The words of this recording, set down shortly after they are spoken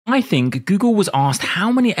I think Google was asked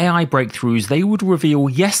how many AI breakthroughs they would reveal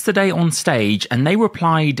yesterday on stage, and they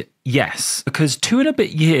replied yes, because 2 and a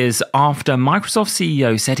bit years after Microsoft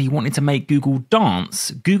CEO said he wanted to make Google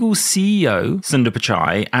dance, Google's CEO, Sundar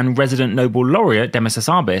Pichai, and resident Nobel laureate Demis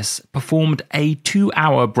Hassabis performed a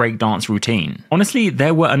 2-hour breakdance routine. Honestly,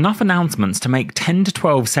 there were enough announcements to make 10 to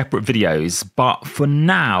 12 separate videos, but for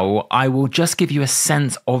now, I will just give you a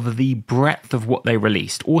sense of the breadth of what they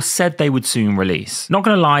released, or said they would soon release. Not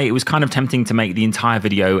gonna lie, it was kind of tempting to make the entire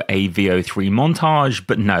video a VO3 montage,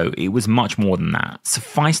 but no, it was much more than that.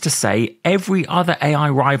 Suffice to say, every other AI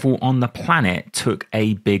rival on the planet took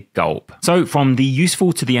a big gulp. So from the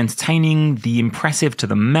useful to the entertaining, the impressive to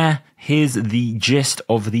the meh, here's the gist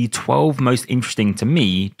of the 12 most interesting to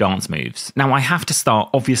me dance moves. Now I have to start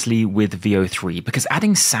obviously with VO3 because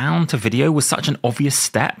adding sound to video was such an obvious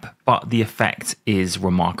step, but the effect is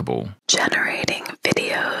remarkable. Generating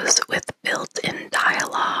videos with built-in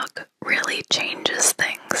dialogue really changes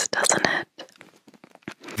things, doesn't it?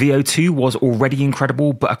 VO2 was already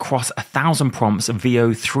incredible, but across 1,000 prompts,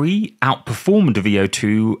 VO3 outperformed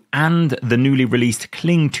VO2 and the newly released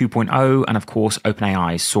Kling 2.0 and of course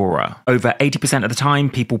OpenAI's Sora. Over 80% of the time,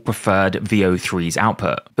 people preferred VO3's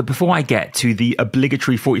output. But before I get to the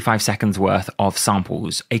obligatory 45 seconds worth of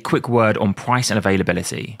samples, a quick word on price and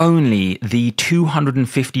availability. Only the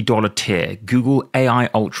 $250 tier Google AI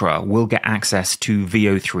Ultra will get access to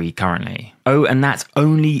VO3 currently. Oh, and that's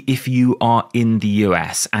only if you are in the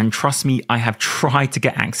US. And trust me, I have tried to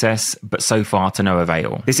get access, but so far to no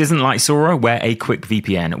avail. This isn't like Sora, where a quick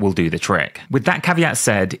VPN will do the trick. With that caveat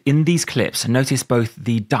said, in these clips, notice both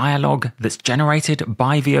the dialogue that's generated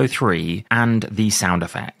by VO3 and the sound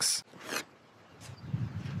effects.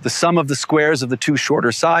 The sum of the squares of the 2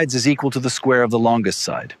 shorter sides is equal to the square of the longest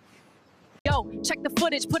side. Yo, check the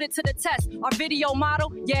footage, put it to the test. Our video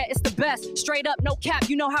model, yeah, it's the best. Straight up, no cap,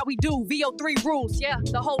 you know how we do. VO3 rules, yeah,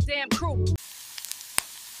 the whole damn crew.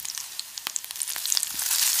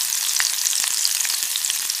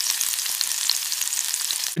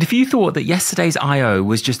 But if you thought that yesterday's I.O.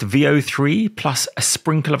 was just VO3 plus a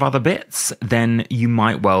sprinkle of other bits, then you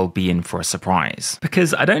might well be in for a surprise.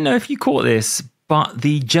 Because I don't know if you caught this, but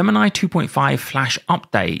the Gemini 2.5 Flash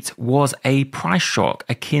update was a price shock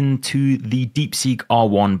akin to the DeepSeek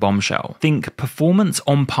R1 bombshell. Think performance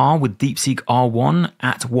on par with DeepSeek R1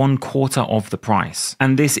 at 1/4 of the price.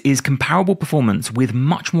 And this is comparable performance with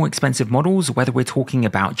much more expensive models, whether we're talking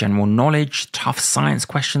about general knowledge, tough science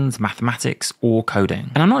questions, mathematics, or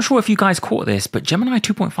coding. And I'm not sure if you guys caught this, but Gemini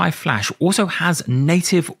 2.5 Flash also has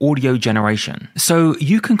native audio generation. So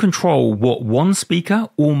you can control what one speaker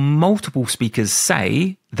or multiple speakers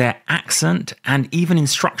say, their accent, and even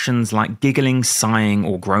instructions like giggling, sighing,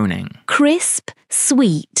 or groaning. Crisp,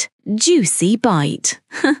 sweet, juicy bite.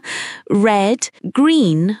 Red,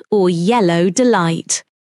 green, or yellow delight.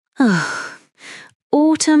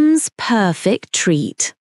 Autumn's perfect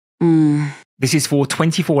treat. This is for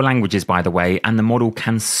 24 languages, by the way, and the model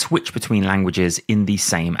can switch between languages in the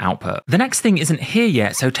same output. The next thing isn't here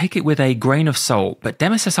yet, so take it with a grain of salt, but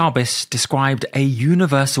Demis Hassabis described a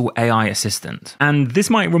universal AI assistant. And this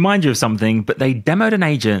might remind you of something, but they demoed an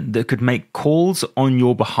agent that could make calls on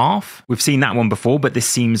your behalf. We've seen that one before, but this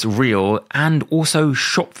seems real, and also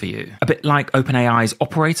shop for you. A bit like OpenAI's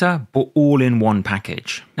Operator, but all in one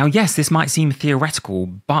package. Now, yes, this might seem theoretical,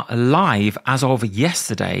 but live as of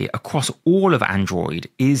yesterday across all of Android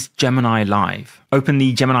is Gemini Live. Open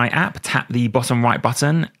the Gemini app, tap the bottom right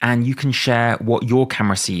button, and you can share what your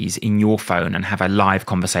camera sees in your phone and have a live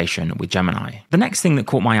conversation with Gemini. The next thing that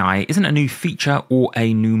caught my eye isn't a new feature or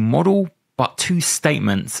a new model, but 2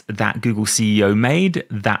 statements that Google CEO made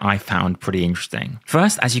that I found pretty interesting.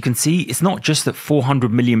 First, as you can see, it's not just that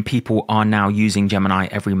 400 million people are now using Gemini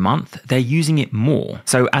every month, they're using it more.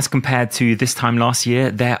 So as compared to this time last year,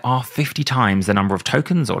 there are 50 times the number of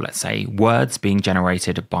tokens, or let's say words, being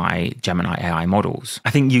generated by Gemini AI models. I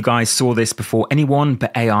think you guys saw this before anyone,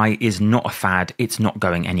 but AI is not a fad, it's not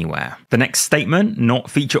going anywhere. The next statement, not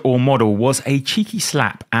feature or model, was a cheeky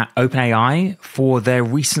slap at OpenAI for their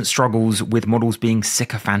recent struggles with models being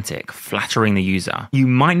sycophantic, flattering the user. You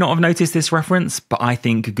might not have noticed this reference, but I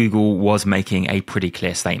think Google was making a pretty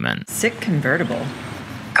clear statement. Sick convertible.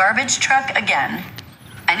 Garbage truck again.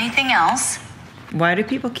 Anything else? Why do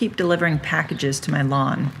people keep delivering packages to my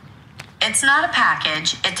lawn? It's not a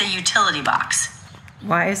package, it's a utility box.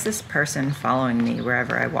 Why is this person following me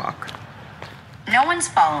wherever I walk? No one's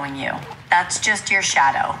following you. That's just your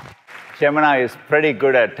shadow. Gemini is pretty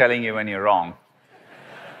good at telling you when you're wrong.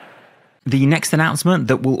 The next announcement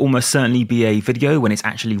that will almost certainly be a video when it's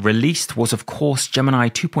actually released was, of course, Gemini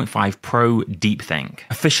 2.5 Pro DeepThink.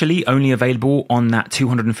 Officially only available on that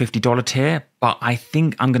 $250 tier, but I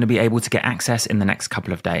think I'm going to be able to get access in the next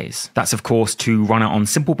couple of days. That's, of course, to run it on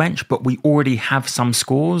Simple Bench, but we already have some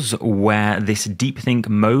scores where this DeepThink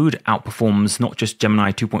mode outperforms not just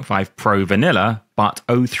Gemini 2.5 Pro Vanilla, but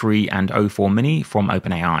O3 and O4 Mini from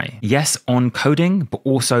OpenAI. Yes, on coding, but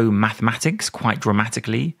also mathematics quite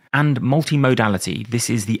dramatically, and multimodality. This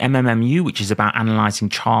is the MMMU, which is about analyzing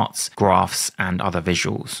charts, graphs, and other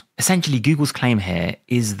visuals. Essentially, Google's claim here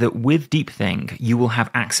is that with DeepThink, you will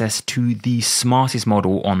have access to the smartest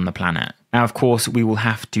model on the planet. Now, of course, we will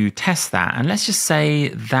have to test that, and let's just say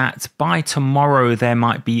that by tomorrow there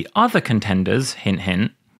might be other contenders, hint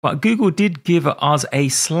hint, but Google did give us a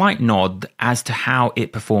slight nod as to how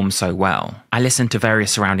it performs so well. I listened to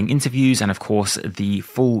various surrounding interviews and, of course, the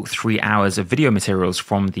full 3 hours of video materials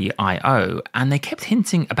from the I.O., and they kept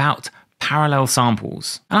hinting about parallel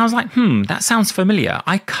samples. And I was like, that sounds familiar.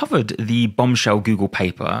 I covered the bombshell Google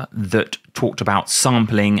paper that talked about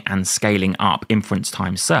sampling and scaling up inference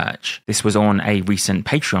time search. This was on a recent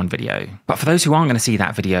Patreon video. But for those who aren't going to see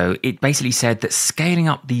that video, it basically said that scaling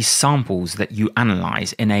up these samples that you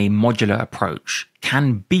analyze in a modular approach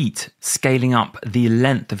can beat scaling up the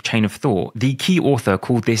length of chain of thought. The key author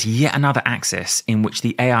called this yet another axis in which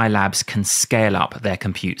the AI labs can scale up their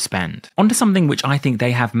compute spend. Onto something which I think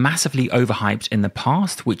they have massively overhyped in the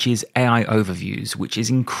past, which is AI overviews, which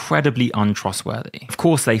is incredibly untrustworthy. Of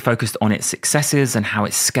course, they focused on its successes and how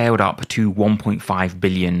it scaled up to 1.5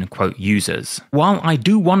 billion, quote, users. While I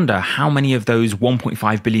do wonder how many of those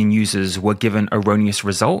 1.5 billion users were given erroneous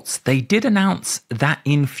results, they did announce that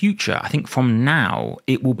in future, I think from now,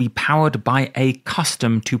 it will be powered by a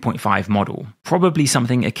custom 2.5 model, probably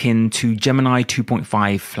something akin to Gemini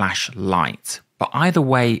 2.5 Flash Lite. But either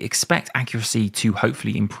way, expect accuracy to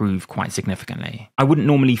hopefully improve quite significantly. I wouldn't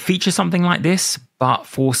normally feature something like this, but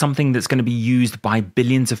for something that's going to be used by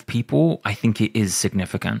billions of people, I think it is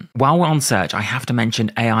significant. While we're on search, I have to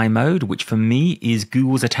mention AI mode, which for me is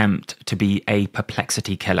Google's attempt to be a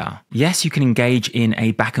perplexity killer. Yes, you can engage in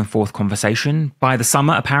a back and forth conversation. By the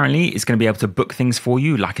summer, apparently, it's going to be able to book things for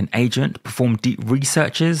you like an agent, perform deep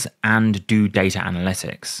researches, and do data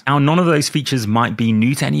analytics. Now, none of those features might be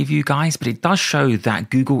new to any of you guys, but it does show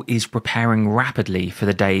that Google is preparing rapidly for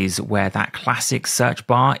the days where that classic search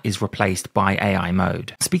bar is replaced by AI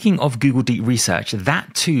mode. Speaking of Google Deep Research,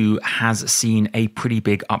 that too has seen a pretty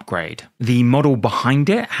big upgrade. The model behind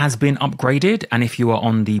it has been upgraded, and if you are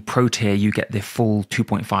on the Pro tier, you get the full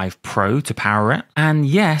 2.5 Pro to power it. And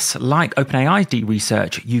yes, like OpenAI's Deep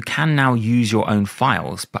Research, you can now use your own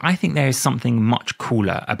files, but I think there is something much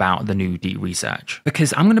cooler about the new Deep Research.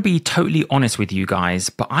 Because I'm going to be totally honest with you guys,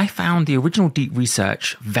 but I found the original Deep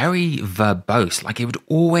Research very verbose. Like, it would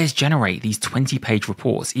always generate these 20-page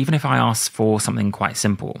reports, even if I asked for something quite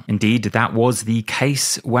simple. Indeed, that was the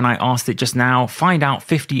case when I asked it just now, find out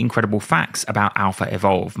 50 incredible facts about Alpha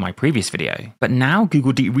Evolve, my previous video. But now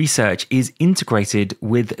Google Deep Research is integrated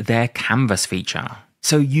with their Canvas feature.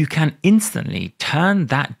 So you can instantly turn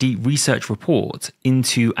that deep research report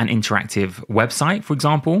into an interactive website, for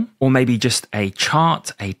example, or maybe just a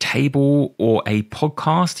chart, a table, or a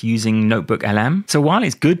podcast using Notebook LM. So while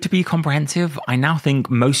it's good to be comprehensive, I now think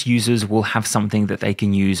most users will have something that they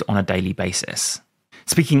can use on a daily basis.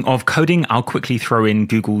 Speaking of coding, I'll quickly throw in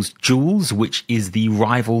Google's Jules, which is the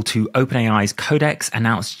rival to OpenAI's Codex,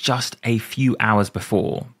 announced just a few hours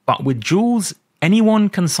before. But with Jules, anyone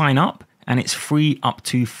can sign up, and it's free up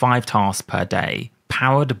to 5 tasks per day,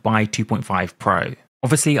 powered by 2.5 Pro.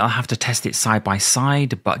 Obviously, I'll have to test it side by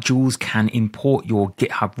side, but Jules can import your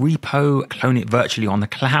GitHub repo, clone it virtually on the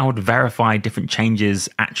cloud, verify different changes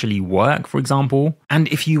actually work, for example. And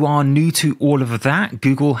if you are new to all of that,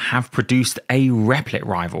 Google have produced a Replit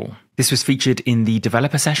rival. This was featured in the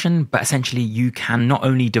developer session, but essentially you can not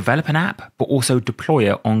only develop an app, but also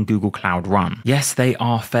deploy it on Google Cloud Run. Yes, they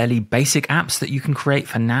are fairly basic apps that you can create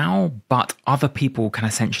for now, but other people can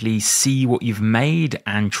essentially see what you've made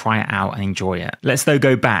and try it out and enjoy it. Let's though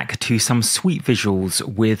go back to some sweet visuals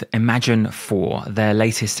with Imagen 4, their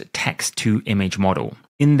latest text-to-image model.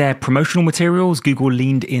 In their promotional materials, Google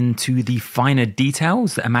leaned into the finer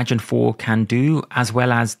details that Imagen 4 can do, as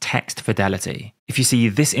well as text fidelity. If you see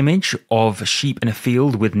this image of sheep in a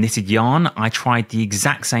field with knitted yarn, I tried the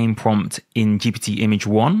exact same prompt in GPT Image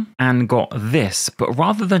 1 and got this, but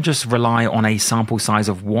rather than just rely on a sample size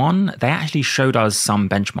of 1, they actually showed us some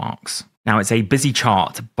benchmarks. Now, it's a busy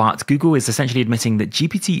chart, but Google is essentially admitting that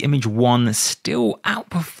GPT Image 1 still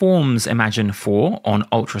outperforms Imagen 4 on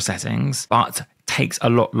ultra settings, but takes a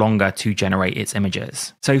lot longer to generate its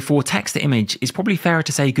images. So for text to image, it's probably fairer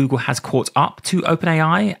to say Google has caught up to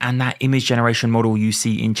OpenAI and that image generation model you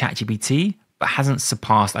see in ChatGPT, but hasn't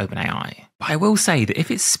surpassed OpenAI. But I will say that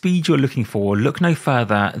if it's speed you're looking for, look no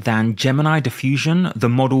further than Gemini Diffusion, the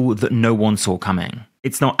model that no one saw coming.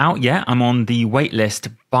 It's not out yet, I'm on the wait list,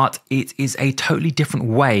 but it is a totally different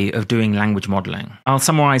way of doing language modeling. I'll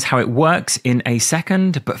summarize how it works in a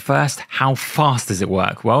second, but first, how fast does it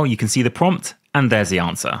work? Well, you can see the prompt, and there's the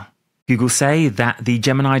answer. Google say that the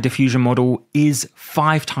Gemini Diffusion model is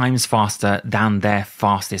 5 times faster than their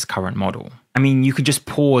fastest current model. I mean, you can just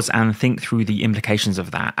pause and think through the implications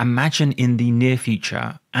of that. Imagine in the near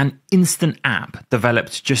future, an instant app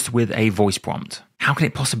developed just with a voice prompt. How can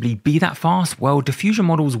it possibly be that fast? Well, diffusion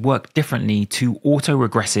models work differently to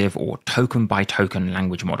autoregressive or token-by-token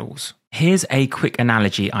language models. Here's a quick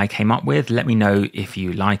analogy I came up with. Let me know if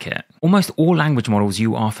you like it. Almost all language models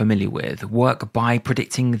you are familiar with work by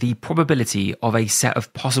predicting the probability of a set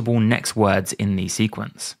of possible next words in the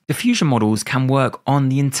sequence. Diffusion models can work on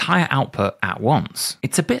the entire output at once.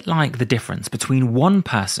 It's a bit like the difference between one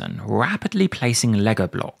person rapidly placing Lego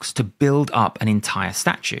blocks to build up an entire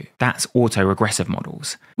statue. That's autoregressive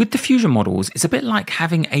models. With diffusion models, it's a bit like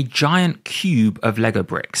having a giant cube of Lego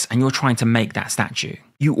bricks and you're trying to make that statue.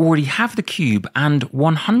 You already have the cube and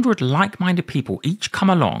 100 like-minded people each come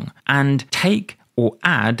along and take or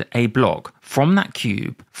add a block from that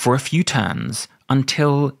cube for a few turns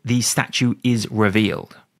until the statue is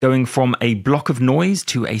revealed, going from a block of noise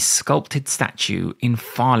to a sculpted statue in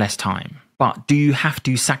far less time. But do you have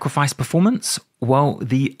to sacrifice performance? Well,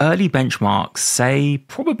 the early benchmarks say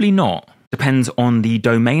probably not. Depends on the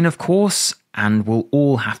domain, of course, and we'll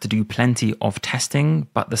all have to do plenty of testing,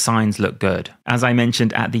 but the signs look good. As I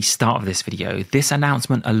mentioned at the start of this video, this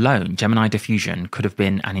announcement alone, Gemini Diffusion, could have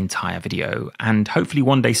been an entire video, and hopefully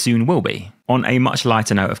one day soon will be. On a much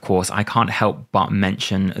lighter note, of course, I can't help but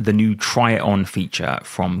mention the new Try It On feature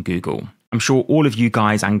from Google. I'm sure all of you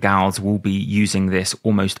guys and gals will be using this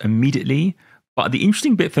almost immediately, but the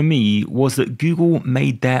interesting bit for me was that Google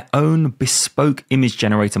made their own bespoke image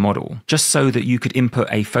generator model, just so that you could input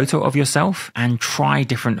a photo of yourself and try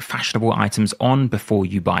different fashionable items on before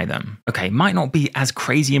you buy them. Okay, might not be as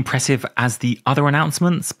crazy impressive as the other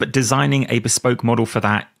announcements, but designing a bespoke model for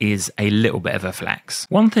that is a little bit of a flex.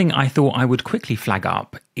 One thing I thought I would quickly flag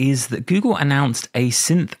up is that Google announced a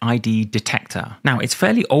SynthID Detector. Now, it's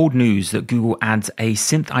fairly old news that Google adds a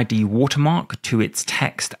SynthID watermark to its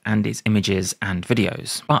text and its images and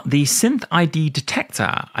videos. But the SynthID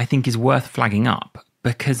Detector, I think, is worth flagging up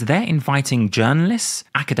because they're inviting journalists,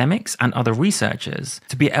 academics, and other researchers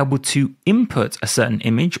to be able to input a certain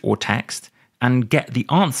image or text and get the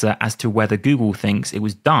answer as to whether Google thinks it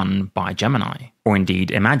was done by Gemini, or indeed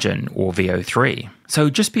Imagen or VO3. So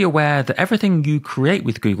just be aware that everything you create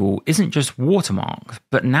with Google isn't just watermarked,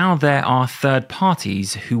 but now there are third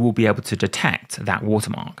parties who will be able to detect that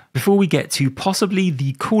watermark. Before we get to possibly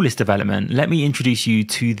the coolest development, let me introduce you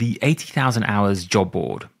to the 80,000 Hours job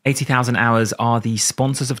board. 80,000 Hours are the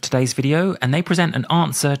sponsors of today's video, and they present an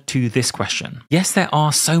answer to this question. Yes, there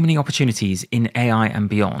are so many opportunities in AI and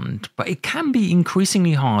beyond, but it can be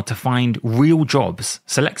increasingly hard to find real jobs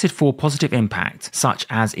selected for positive impact, such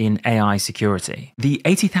as in AI security. The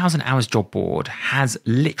 80,000 Hours job board has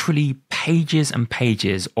literally pages and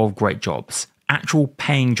pages of great jobs, actual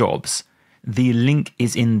paying jobs. The link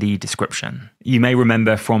is in the description. You may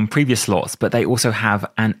remember from previous slots, but they also have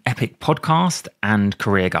an epic podcast and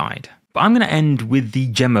career guide. But I'm going to end with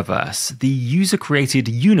the GemmaVerse, the user-created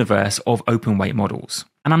universe of open weight models.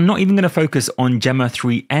 And I'm not even going to focus on Gemma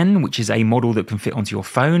 3N, which is a model that can fit onto your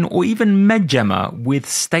phone, or even medGemma with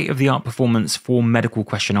state-of-the-art performance for medical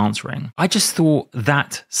question answering. I just thought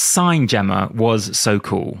that SignGemma was so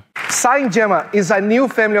cool. SignGemma is a new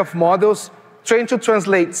family of models trained to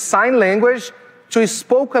translate sign language to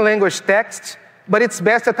spoken language text, but it's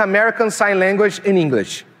best at American Sign Language in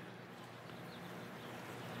English.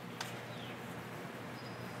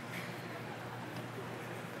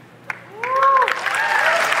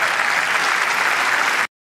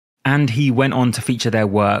 And he went on to feature their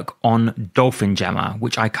work on DolphinGemma,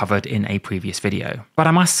 which I covered in a previous video. But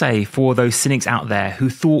I must say, for those cynics out there who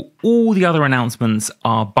thought all the other announcements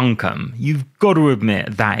are bunkum, you've got to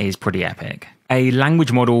admit that is pretty epic. A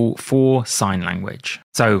language model for sign language.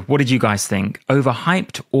 So what did you guys think?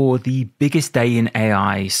 Overhyped or the biggest day in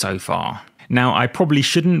AI so far? Now, I probably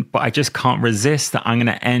shouldn't, but I just can't resist that I'm going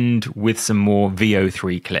to end with some more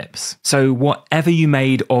VO3 clips. So whatever you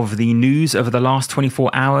made of the news over the last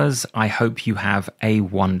 24 hours, I hope you have a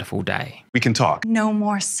wonderful day. We can talk. No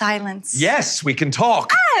more silence. Yes, we can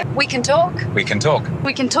talk. We can talk. We can talk.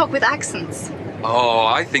 We can talk with accents. Oh,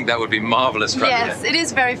 I think that would be marvelous fun. Yes, it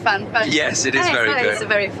is very fun. But yes, it is very good. It's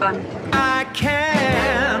very fun. I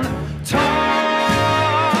can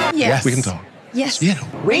talk. Yes. We can talk. Yes. Yeah.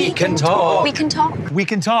 We can talk. We can talk. We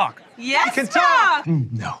can talk. Yes. We can talk.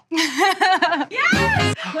 No.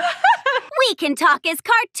 Yes. We Can Talk as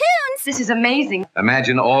cartoons. This is amazing.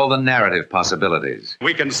 Imagine all the narrative possibilities.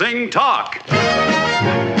 We can sing talk.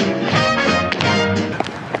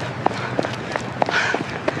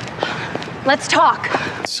 Let's talk.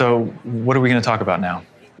 So, what are we going to talk about now?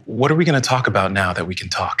 What are we going to talk about now that we can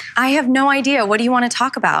talk? I have no idea. What do you want to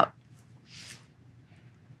talk about?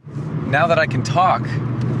 Now that I can talk.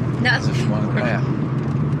 Nothing.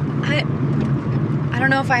 I don't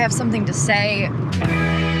know if I have something to say.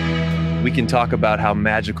 We can talk about how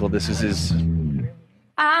magical this is.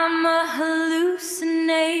 I'm a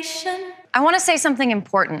hallucination. I want to say something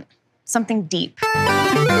important, something deep.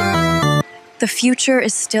 The future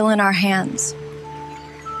is still in our hands.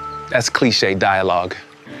 That's cliche dialogue.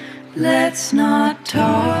 Let's not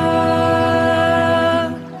talk.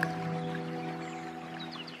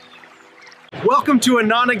 Welcome to a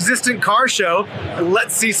non-existent car show.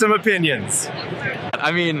 Let's see some opinions.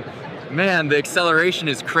 I mean, man, the acceleration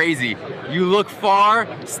is crazy. You look far,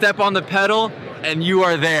 step on the pedal, and you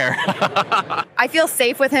are there. I feel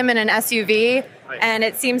safe with him in an SUV, and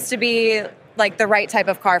it seems to be like the right type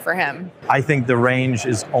of car for him. I think the range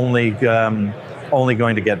is only going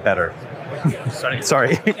to get better.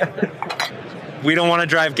 Sorry. We don't want to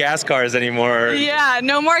drive gas cars anymore. Yeah,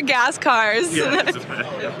 no more gas cars.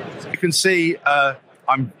 You can see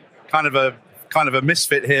I'm kind of a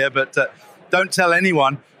misfit here, but don't tell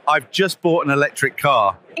anyone. I've just bought an electric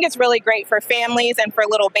car. I think it's really great for families and for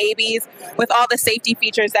little babies with all the safety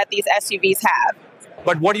features that these SUVs have.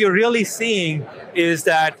 But what you're really seeing is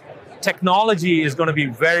that technology is going to be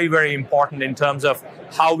very, very important in terms of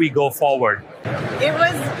how we go forward. It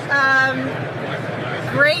was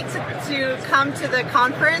great to come to the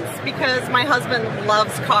conference because my husband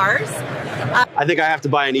loves cars. I think I have to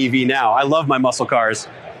buy an EV now. I love my muscle cars,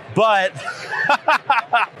 but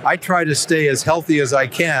I try to stay as healthy as I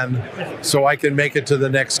can so I can make it to the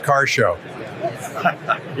next car show.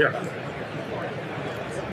 Yeah.